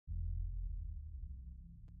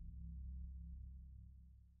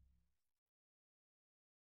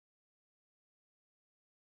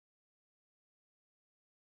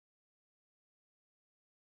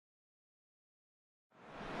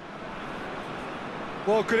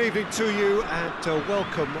Well, good evening to you and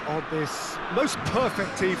welcome on this most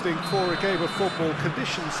perfect evening for a game of football.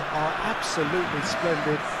 Conditions are absolutely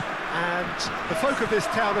splendid and the folk of this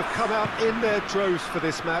town have come out in their droves for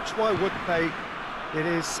this match. Why wouldn't they? It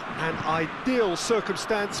is an ideal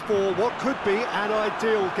circumstance for what could be an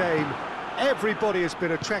ideal game. Everybody has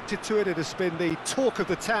been attracted to it. It has been the talk of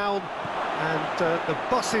the town, and the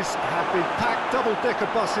buses have been packed,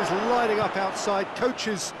 double-decker buses lining up outside.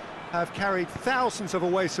 Coaches have carried thousands of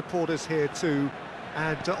away supporters here too,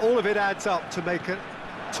 and all of it adds up to make a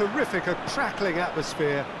terrific, a crackling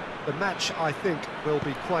atmosphere. The match, I think, will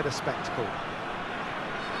be quite a spectacle.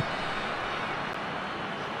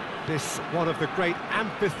 This one of the great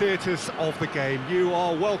amphitheatres of the game. You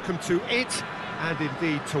are welcome to it, and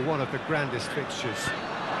indeed to one of the grandest fixtures.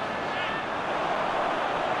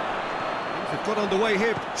 Things have got underway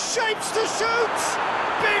here. Shapes to shoot!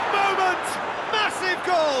 Big moment! Massive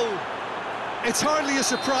goal! It's hardly a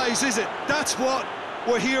surprise, is it? That's what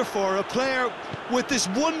we're here for. A player with this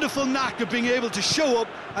wonderful knack of being able to show up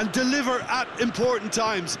and deliver at important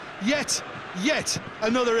times. Yet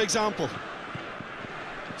another example.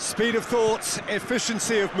 Speed of thought,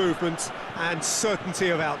 efficiency of movement, and certainty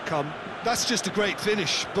of outcome. That's just a great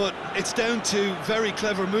finish, but it's down to very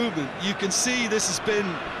clever movement. You can see this has been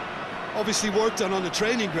obviously worked on the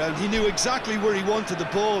training ground. He knew exactly where he wanted the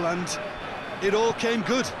ball, and it all came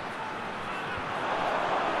good.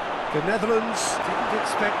 The Netherlands didn't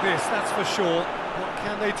expect this, that's for sure. What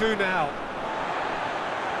can they do now?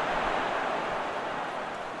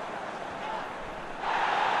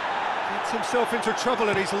 Gets himself into trouble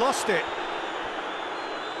and he's lost it.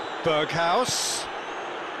 Berghaus.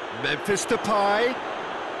 Memphis Depay.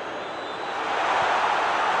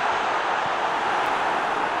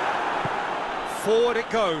 Forward it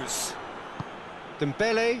goes.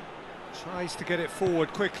 Dembele tries to get it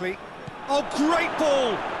forward quickly. Oh, great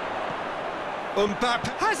ball! Mbappe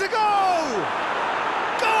has a goal!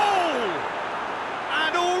 Goal!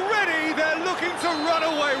 And already they're looking to run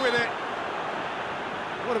away with it.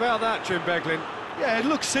 What about that, Jim Beglin? Yeah, it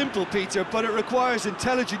looks simple, Peter, but it requires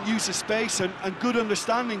intelligent use of space and good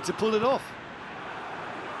understanding to pull it off.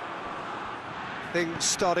 Things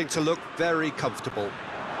starting to look very comfortable.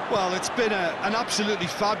 Well, it's been an absolutely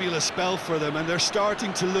fabulous spell for them, and they're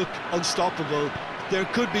starting to look unstoppable. There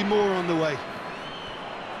could be more on the way.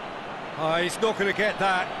 He's not going to get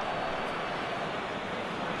that.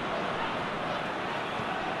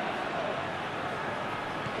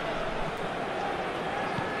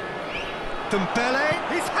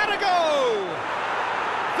 Dembele, he's had a go!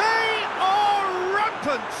 They are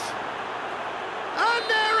rampant! And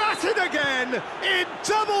they're at it again, in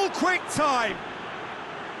double quick time!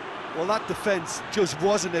 Well, that defence just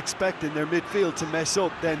wasn't expecting their midfield to mess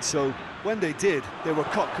up then, so when they did, they were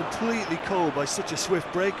caught completely cold by such a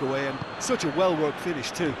swift breakaway and such a well-worked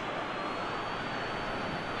finish too.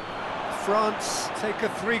 France take a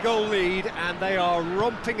 3-goal lead and they are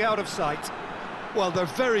romping out of sight. Well, they're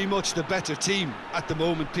very much the better team at the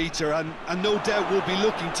moment, Peter, and no doubt will be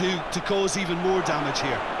looking to cause even more damage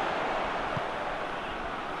here.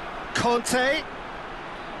 Conte.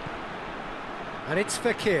 And it's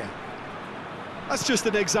Fekir. That's just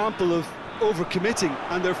an example of overcommitting,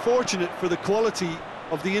 and they're fortunate for the quality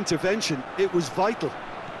of the intervention. It was vital.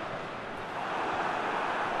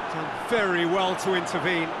 Done very well to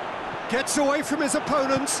intervene. Gets away from his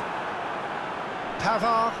opponent.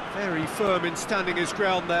 Pavard, very firm in standing his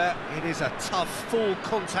ground there. It is a tough,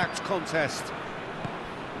 full-contact contest.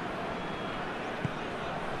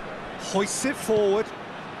 Hoists it forward.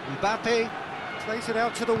 Mbappe plays it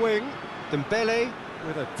out to the wing. Dembele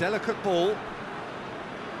with a delicate ball.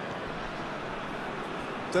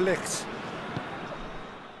 De Ligt.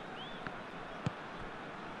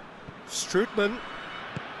 Strootman.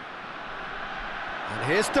 And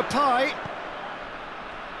here's Depay.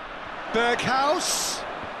 Berghaus.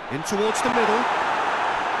 In towards the middle.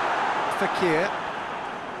 Fekir.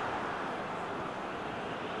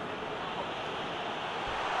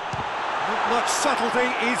 Not much subtlety,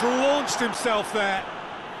 he's launched himself there.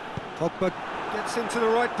 Pogba gets into the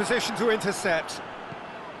right position to intercept.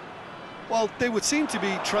 Well, they would seem to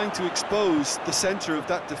be trying to expose the centre of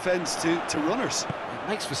that defence to runners. It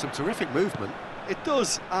makes for some terrific movement. It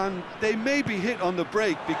does, and they may be hit on the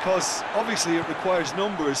break because obviously it requires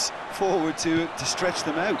numbers forward to stretch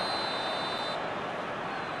them out.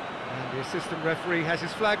 And the assistant referee has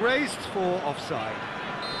his flag raised for offside.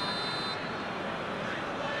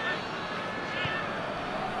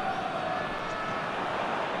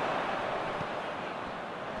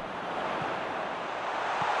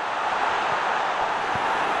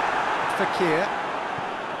 Fekir.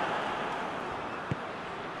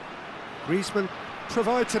 Griezmann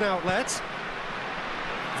provides an outlet.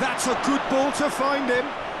 That's a good ball to find him.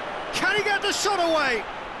 Can he get the shot away?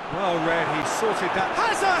 Well read, he sorted that.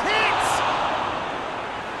 Has a hit!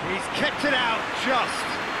 He's kept it out just.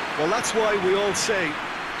 Well, that's why we all say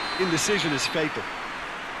indecision is fatal.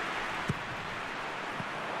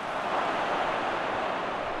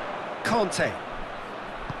 Conte.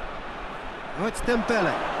 Oh, it's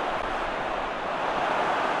Dembele.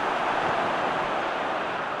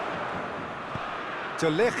 De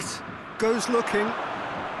Ligt goes looking.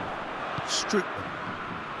 Struikman.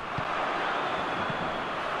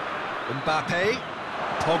 Mbappe.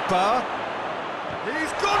 Pogba.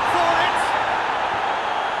 He's gone for it!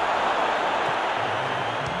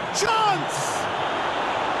 Chance!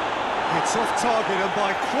 It's off target and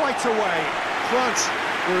by quite a way. France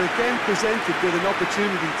were again presented with an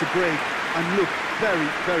opportunity to break and look very,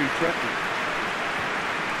 very threatening.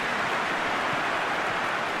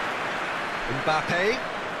 Mbappe.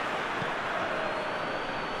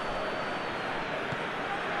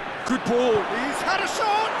 Good ball. He's had a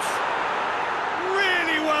shot!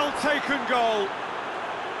 Really well taken goal.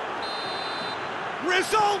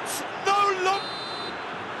 Results, no look.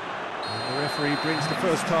 And the referee brings the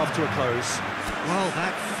first half to a close. Well,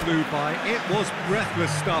 that flew by. It was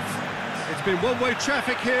breathless stuff. It's been one-way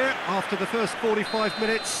traffic here after the first 45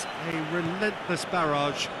 minutes. A relentless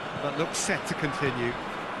barrage that looks set to continue.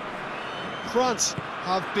 France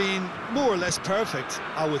have been more or less perfect,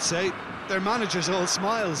 I would say. Their manager's all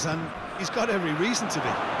smiles, and he's got every reason to be.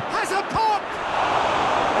 Has a pop!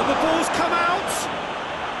 And the ball's come out!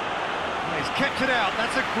 He's kept it out,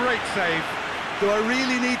 that's a great save. Do I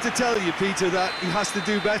really need to tell you, Peter, that he has to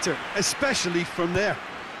do better, especially from there?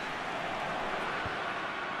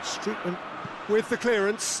 Struikman with the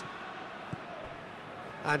clearance.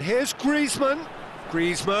 And here's Griezmann.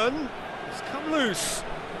 Griezmann has come loose.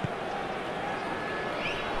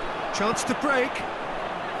 Chance to break.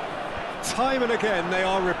 Time and again they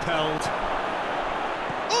are repelled.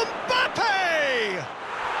 Mbappe!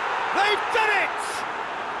 They've done it!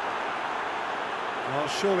 Well,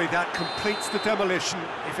 surely that completes the demolition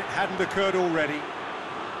if it hadn't occurred already.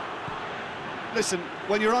 Listen,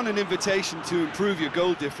 when you're on an invitation to improve your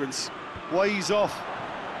goal difference, why ease off?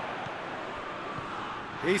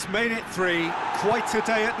 He's made it 3. Quite a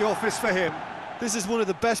day at the office for him. This is one of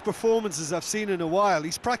the best performances I've seen in a while.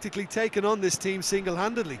 He's practically taken on this team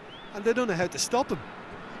single-handedly, and they don't know how to stop him.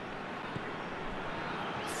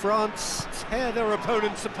 France tear their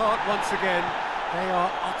opponents apart once again. They are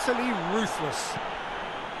utterly ruthless.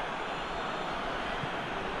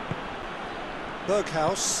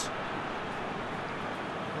 Berghaus.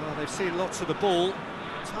 Well, they've seen lots of the ball.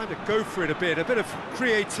 Time to go for it a bit of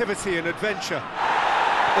creativity and adventure.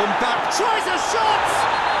 Mbappe tries a shot!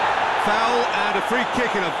 Foul and a free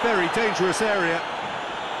kick in a very dangerous area.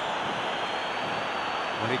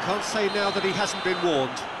 Well, he can't say now that he hasn't been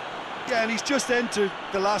warned. Yeah, and he's just entered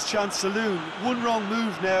the last chance saloon. One wrong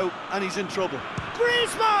move now, and he's in trouble.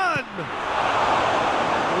 Griezmann!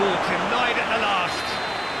 Oh, denied at the last.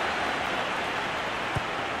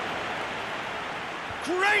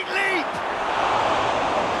 Great leap!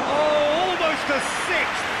 Oh, almost a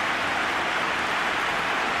sixth.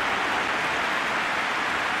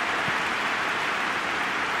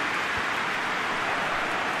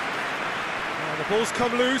 Well, the ball's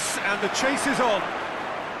come loose and the chase is on.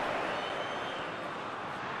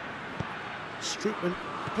 Struikman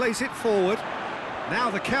plays it forward. Now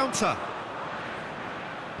the counter.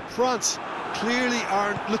 France clearly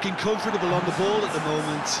aren't looking comfortable on the ball at the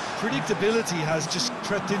moment. Predictability has just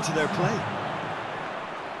crept into their play.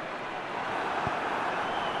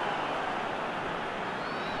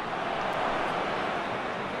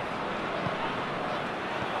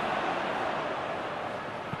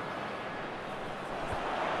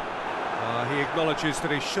 He acknowledges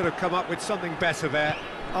that he should have come up with something better there.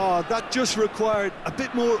 Oh, that just required a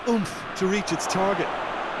bit more oomph to reach its target.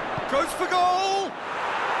 Goes for goal!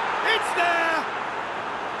 It's there!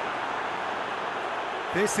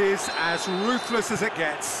 This is as ruthless as it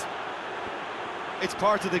gets. It's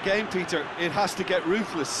part of the game, Peter. It has to get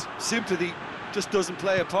ruthless. Sympathy just doesn't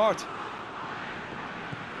play a part.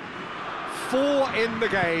 4 in the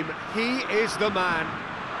game. He is the man.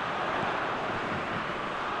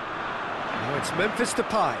 Now it's Memphis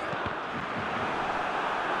Depay.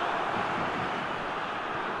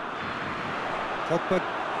 Pogba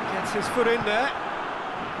gets his foot in there.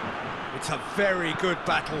 It's a very good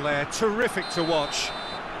battle there, terrific to watch.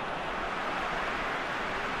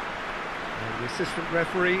 And the assistant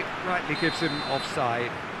referee rightly gives him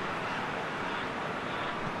offside.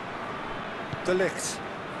 De Ligt.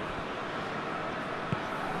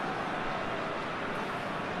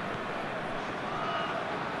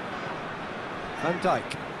 Van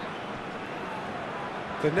Dijk.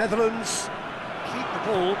 The Netherlands keep the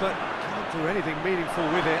ball, but can't do anything meaningful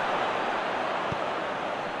with it.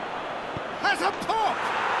 Has a pop!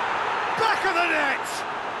 Back of the net!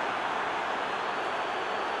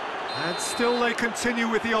 And still they continue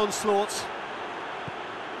with the onslaught.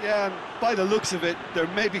 Yeah, and by the looks of it, there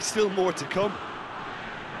may be still more to come.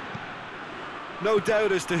 No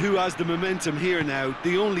doubt as to who has the momentum here now.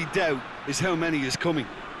 The only doubt is how many is coming.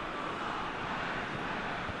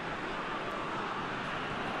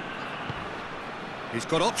 He's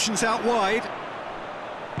got options out wide.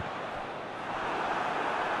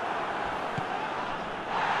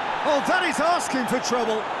 Oh, that is asking for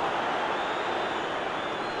trouble.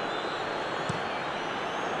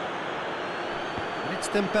 It's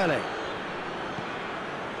Dembele.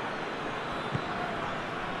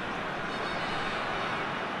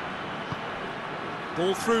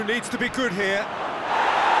 Ball through needs to be good here.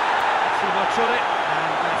 Too much on it,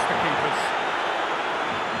 and that's the keeper's.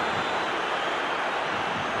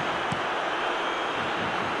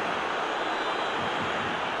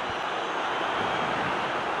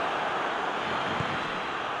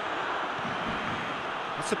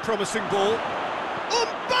 That's a promising ball.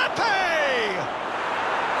 Mbappe!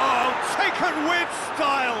 Oh, taken with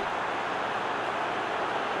style!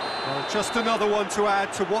 Well, just another one to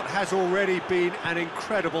add to what has already been an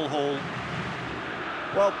incredible haul.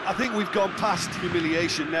 Well, I think we've gone past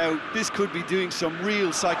humiliation now. This could be doing some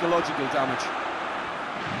real psychological damage.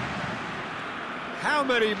 How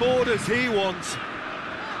many more does he want?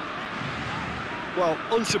 Well,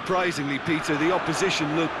 unsurprisingly, Peter, the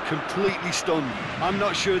opposition look completely stunned. I'm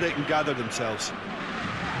not sure they can gather themselves.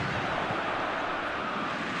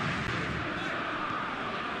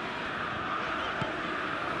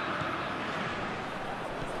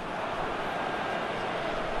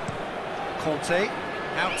 Conte,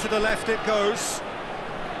 out to the left it goes.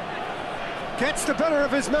 Gets the better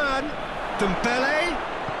of his man. Dembele.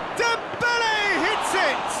 Dembele hits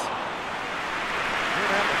it!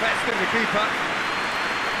 Without the best in the keeper.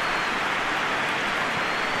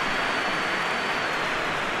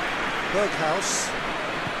 Berghaus.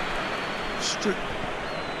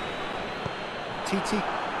 TT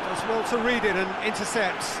does well to read it and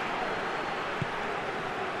intercepts.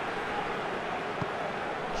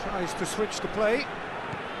 Tries to switch the play.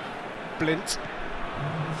 Blint.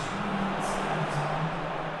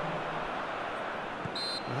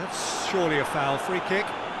 Well, that's surely a foul. Free kick.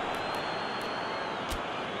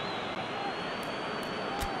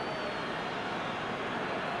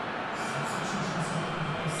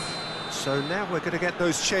 So now we're going to get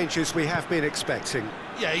those changes we have been expecting.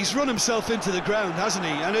 Yeah, he's run himself into the ground, hasn't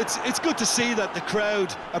he? And it's good to see that the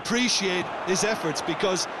crowd appreciate his efforts,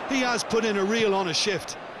 because he has put in a real honest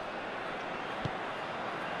shift.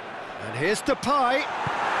 And here's Depay.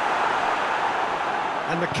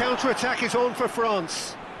 And the counter-attack is on for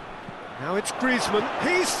France. Now it's Griezmann.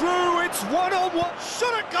 He's through, it's one-on-one.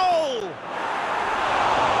 Shot at goal!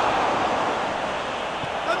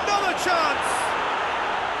 Another chance!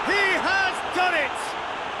 He has done it!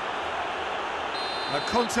 A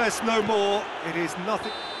contest no more, it is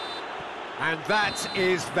nothing. And that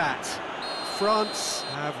is that. France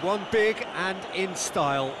have won big and in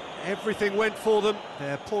style. Everything went for them,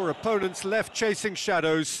 their poor opponents left chasing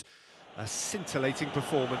shadows. A scintillating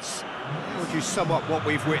performance. How would you sum up what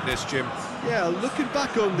we've witnessed, Jim? Yeah, looking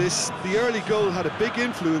back on this, the early goal had a big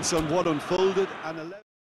influence on what unfolded and allowed